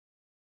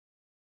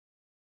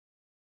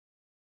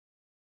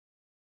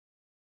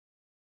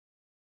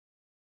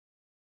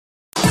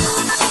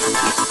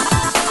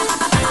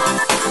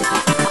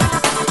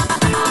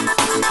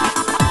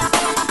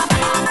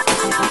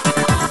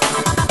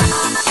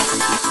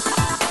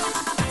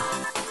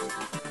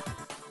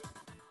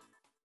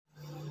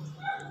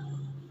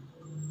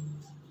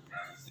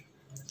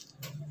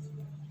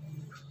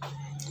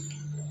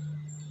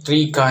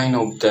Three kind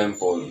of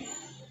temple.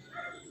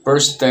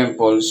 First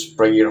temple's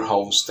prayer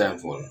house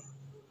temple.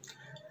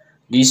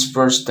 This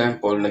first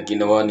temple na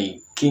ginawa ni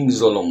King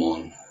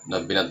Solomon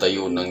na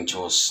pinatayo ng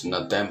Diyos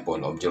na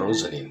Temple of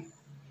Jerusalem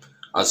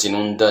at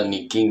sinundan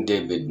ni King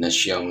David na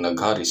siyang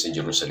naghari sa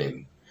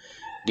Jerusalem.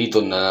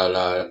 Dito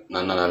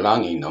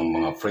nananalangin ang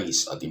mga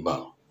praise at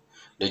iba.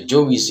 The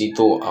Jewish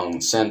ito ang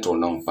sentro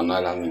ng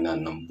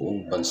panalanginan ng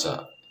buong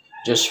bansa.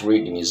 Just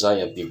read in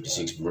Isaiah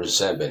 56 verse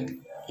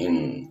 7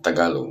 in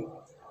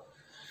Tagalog.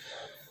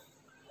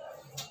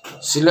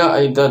 Sila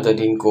ay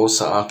dadalhin ko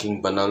sa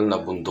aking banal na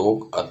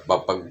bundok at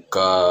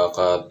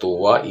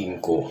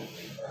papagkakatuwain ko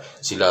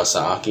sila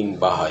sa aking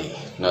bahay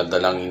na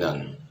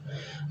dalanginan.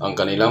 Ang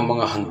kanilang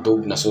mga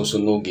handog na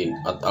susunugin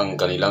at ang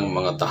kanilang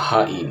mga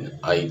tahain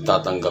ay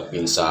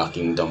tatanggapin sa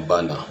aking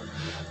dambana,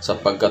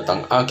 sapagkat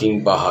ang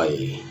aking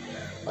bahay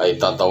ay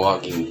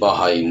tatawaging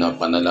bahay na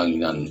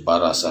panalanginan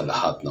para sa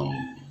lahat ng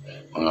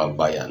mga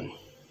bayan.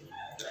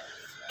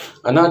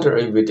 Another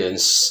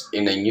evidence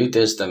in the New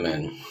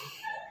Testament,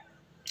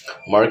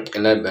 Mark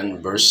 11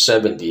 verse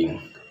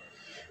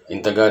 17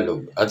 in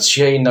Tagalog, at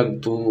siya'y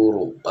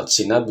nagturo at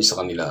sinabi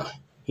sa kanila,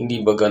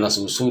 hindi baga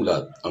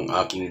nasusulat, ang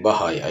aking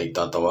bahay ay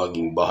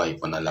tatawaging bahay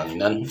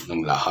panalanginan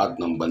ng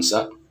lahat ng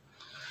bansa?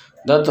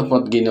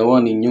 Datapat ginawa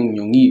ninyong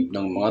yungib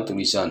ng mga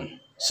tulisan.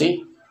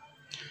 See,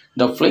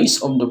 the place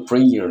of the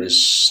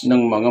prayers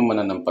ng mga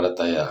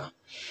mananampalataya,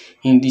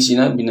 hindi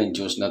sinabi ng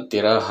Diyos na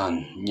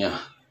tirahan niya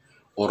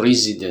o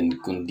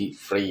resident, kundi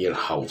prayer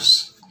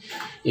house.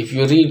 If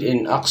you read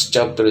in Acts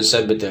chapter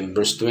 17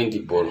 verse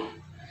 24,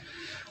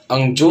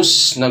 ang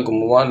Diyos na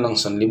gumawa ng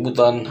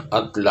sanlibutan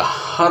at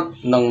lahat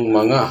ng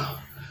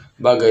mga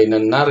bagay na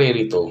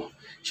naririto,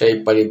 siya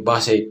ay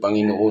palibasay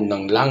Panginoon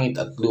ng langit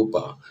at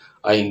lupa,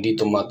 ay hindi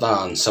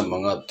tumataan sa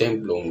mga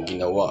templong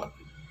ginawa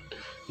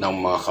ng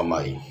mga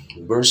kamay.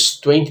 Verse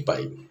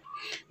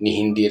 25, ni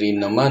hindi rin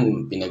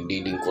naman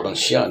pinaglilingkuran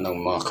siya ng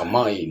mga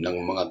kamay ng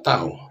mga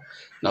tao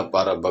na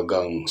para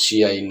bagang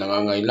siya ay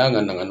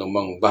nangangailangan ng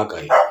anumang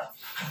bagay.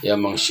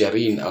 Yamang siya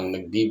rin ang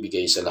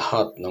nagbibigay sa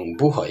lahat ng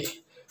buhay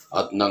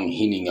at ng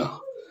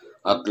hininga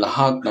at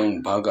lahat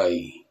ng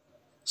bagay.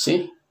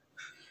 See?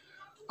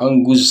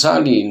 Ang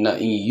gusali na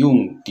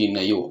iyong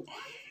tinayo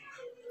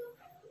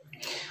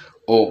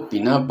o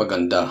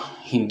pinapaganda,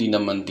 hindi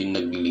naman din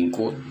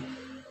naglilingkod.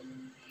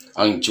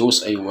 Ang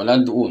Diyos ay wala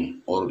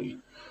doon or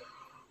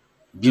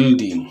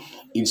building.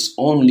 It's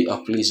only a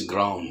place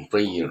ground,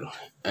 prayer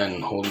and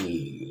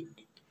holy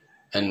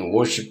and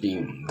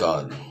worshiping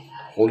God.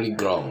 Holy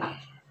ground.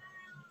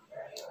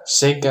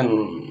 Second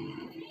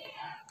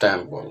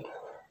temple,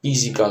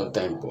 physical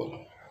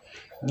temple.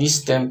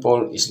 This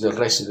temple is the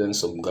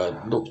residence of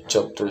God. Luke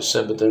chapter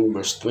 17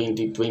 verse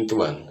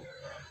 20-21.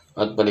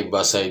 At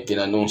palibas ay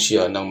tinanong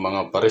siya ng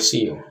mga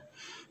Parisiyo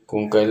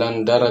kung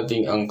kailan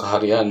darating ang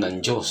kaharian ng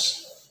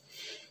Diyos.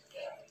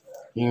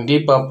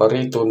 Hindi pa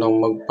parito nang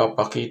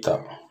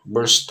magpapakita.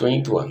 Verse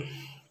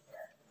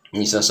 21.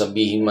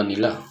 Isasabihin man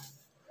nila,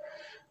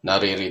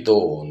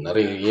 naririto,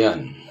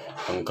 naririyan,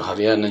 ang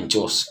kaharian ng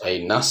Diyos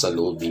ay nasa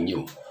loob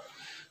ninyo.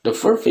 The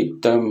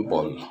perfect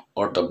temple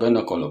or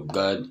tabernacle of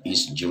God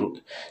is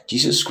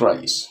Jesus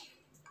Christ.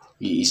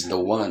 He is the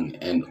one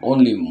and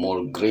only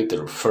more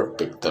greater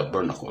perfect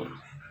tabernacle.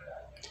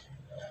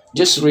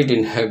 Just read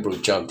in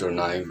Hebrew chapter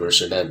 9 verse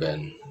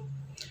 11.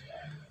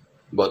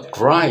 But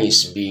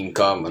Christ being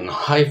come an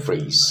high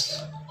priest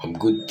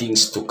of good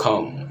things to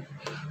come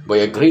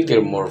by a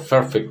greater more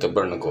perfect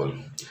tabernacle,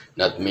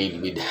 not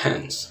made with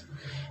hands.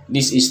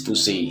 This is to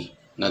say,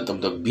 not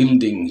of the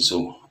building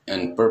so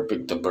and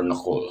perfect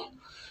tabernacle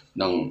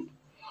ng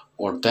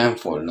or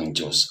temple ng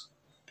Diyos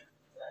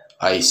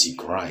ay si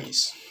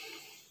Christ.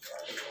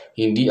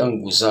 Hindi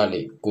ang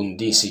gusali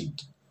kundi si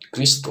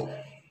Kristo.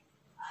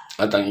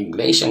 At ang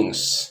iglesia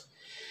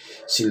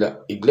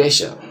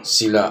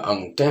sila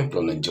ang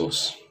templo ng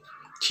Diyos.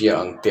 Siya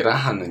ang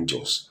tirahan ng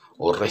Diyos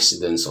o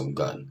residence of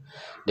God.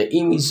 The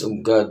image of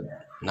God.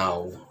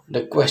 Now,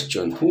 the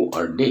question, who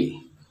are they?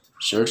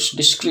 Search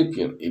the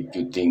scripture if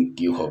you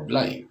think you have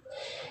life.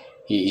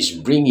 He is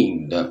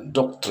bringing the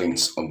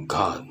doctrines of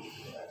God.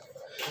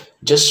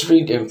 Just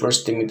read in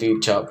 1 Timothy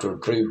chapter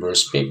 3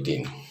 verse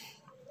 15.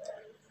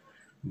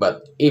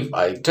 But if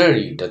I tell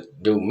you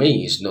that thou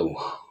mayest know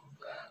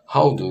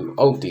how to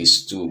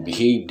oughtest to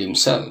behave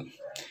themselves,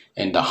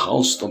 and the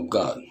house of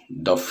God,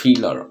 the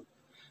pillar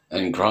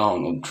and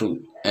ground of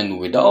truth, and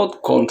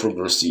without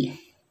controversy,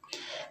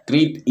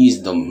 great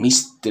is the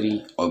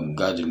mystery of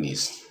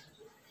godliness.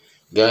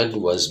 God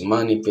was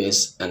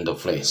manifest in the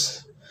flesh,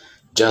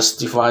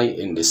 justified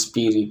in the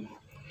spirit,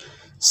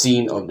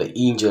 seen of the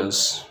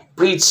angels,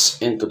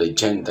 preached into the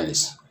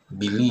Gentiles,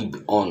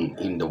 believed on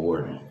in the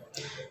world,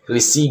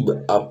 received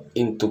up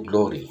into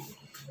glory.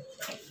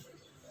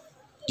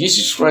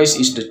 Jesus Christ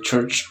is the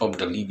church of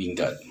the living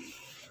God.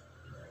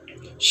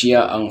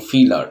 Siya ang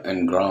pillar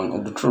and ground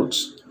of the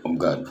truths of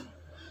God.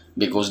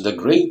 Because the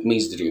great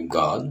mystery of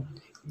God,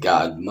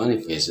 God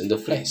manifests in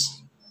the flesh.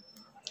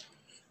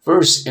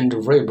 First, in the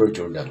river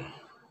Jordan,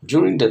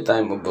 during the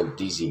time of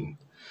baptism,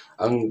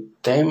 ang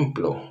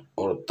templo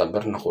o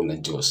tabernakulo ng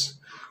Diyos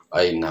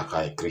ay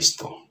nakay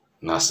Kristo.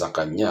 Nasa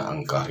Kanya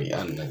ang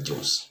kaharian ng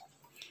Diyos.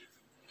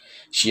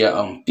 Siya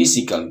ang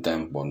physical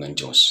temple ng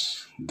Diyos.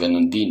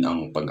 Ganon din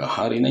ang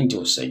paghahari ng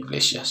Diyos sa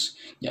iglesias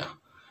niya.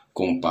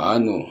 Kung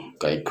paano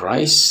kay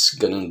Christ,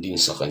 ganon din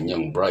sa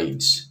kanyang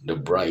brides, the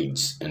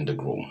brides and the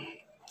groom.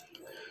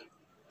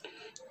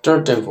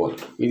 Third temple,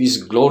 it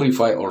is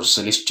glorified or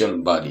celestial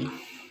body.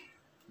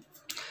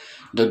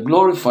 The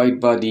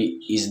glorified body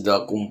is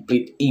the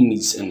complete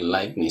image and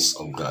likeness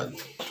of God.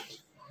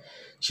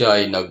 Siya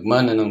ay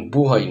nagmana ng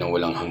buhay na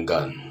walang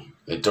hanggan,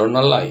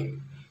 eternal life.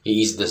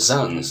 He is the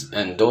sons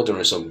and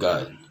daughters of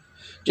God.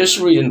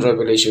 Just read in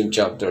Revelation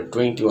chapter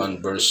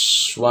 21 verse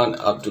 1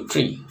 up to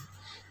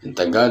 3, in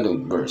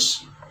Tagalog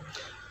verse.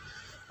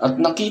 At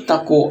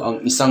nakita ko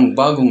ang isang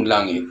bagong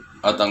langit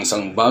at ang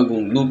isang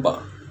bagong lupa,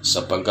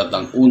 sapagkat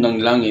ang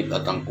unang langit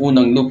at ang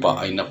unang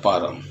lupa ay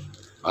naparang,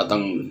 at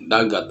ang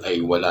dagat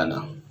ay wala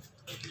na.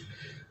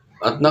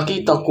 At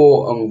nakita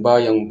ko ang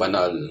bayang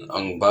banal,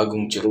 ang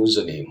bagong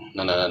Jerusalem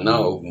na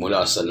nananaog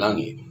mula sa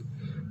langit,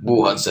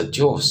 buhat sa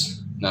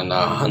Diyos, na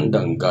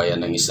nahandang gaya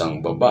ng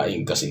isang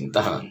babaeng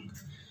kasintahan,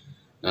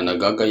 na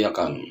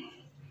nagagayakan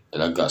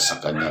talaga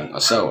sa kanyang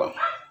asawa.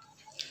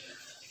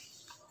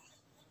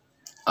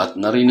 At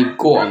narinig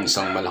ko ang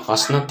isang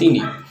malakas na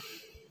tinig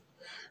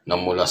na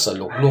mula sa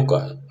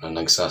luklukan na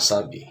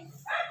nagsasabi,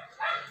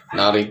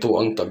 narito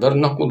ang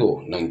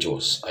tabernakulo ng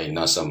Diyos ay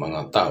nasa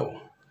mga tao,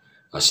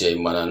 at siya ay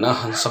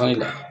mananahan sa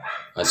kanila,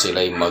 at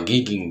sila ay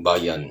magiging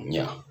bayan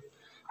niya.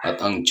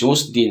 At ang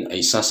Diyos din ay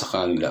isa sa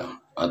kanila,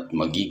 at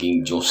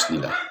magiging Diyos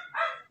nila.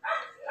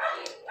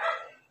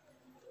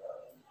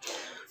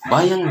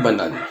 Bayang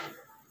banal,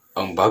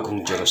 ang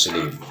bagong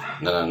Jerusalem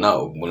na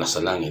nanaog mula sa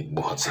langit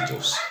buhat sa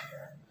Diyos,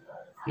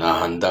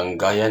 na handang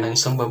gaya ng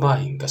isang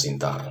babaeng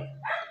kasintahan,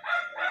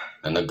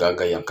 na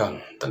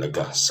nagagayakan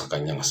talaga sa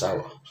kanyang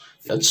asawa.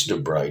 That's the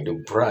bride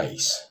of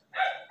Christ.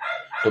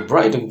 The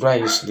bride of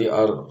Christ, they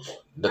are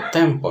the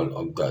temple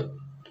of God,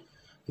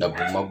 na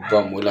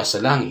bumaba mula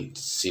sa langit.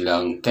 Sila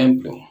ang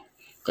templo.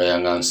 Kaya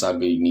nga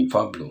sabi ni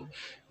Pablo,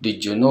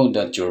 did you know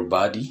that your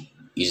body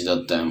is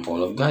the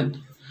temple of God?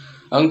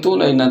 Ang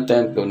tunay na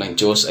templo ng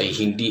Diyos ay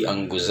hindi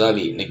ang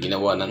gusali na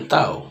ginawa ng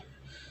tao,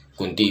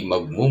 kundi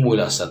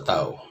magmumula sa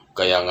tao.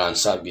 Kaya nga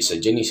sabi sa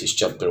Genesis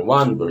chapter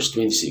 1 verse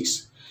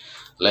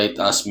 26, let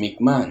us make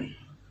man.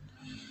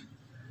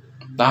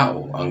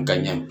 Tao ang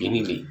kanyang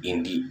pinili,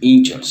 hindi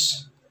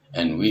angels.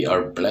 And we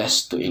are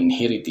blessed to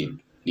inherit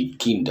the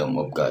kingdom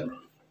of God.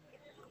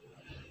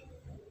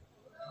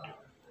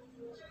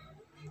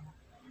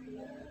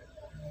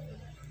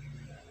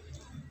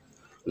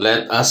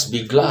 Let us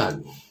be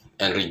glad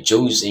and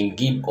rejoice and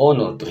give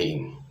honor to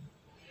him.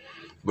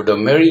 For the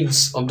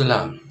marriage of the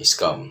Lamb is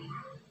come,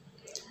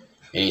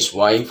 and his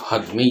wife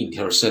had made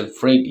herself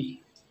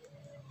ready.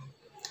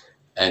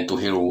 And to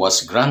her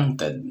was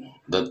granted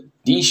that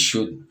this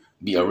should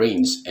be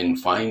arranged and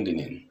fine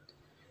linen,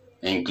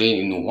 and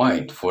clean in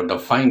white, for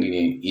the fine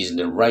linen is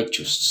the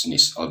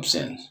righteousness of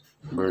saints.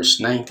 Verse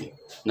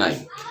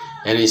 99.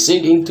 And he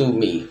said unto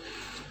me,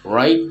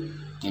 write,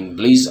 and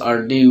blessed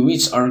are they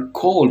which are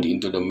called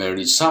into the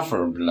marriage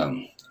supper of the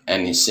Lamb.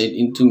 And he said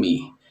unto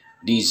me,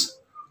 these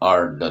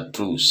are the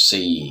true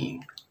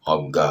saying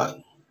of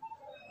God.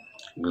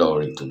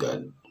 Glory to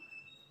God.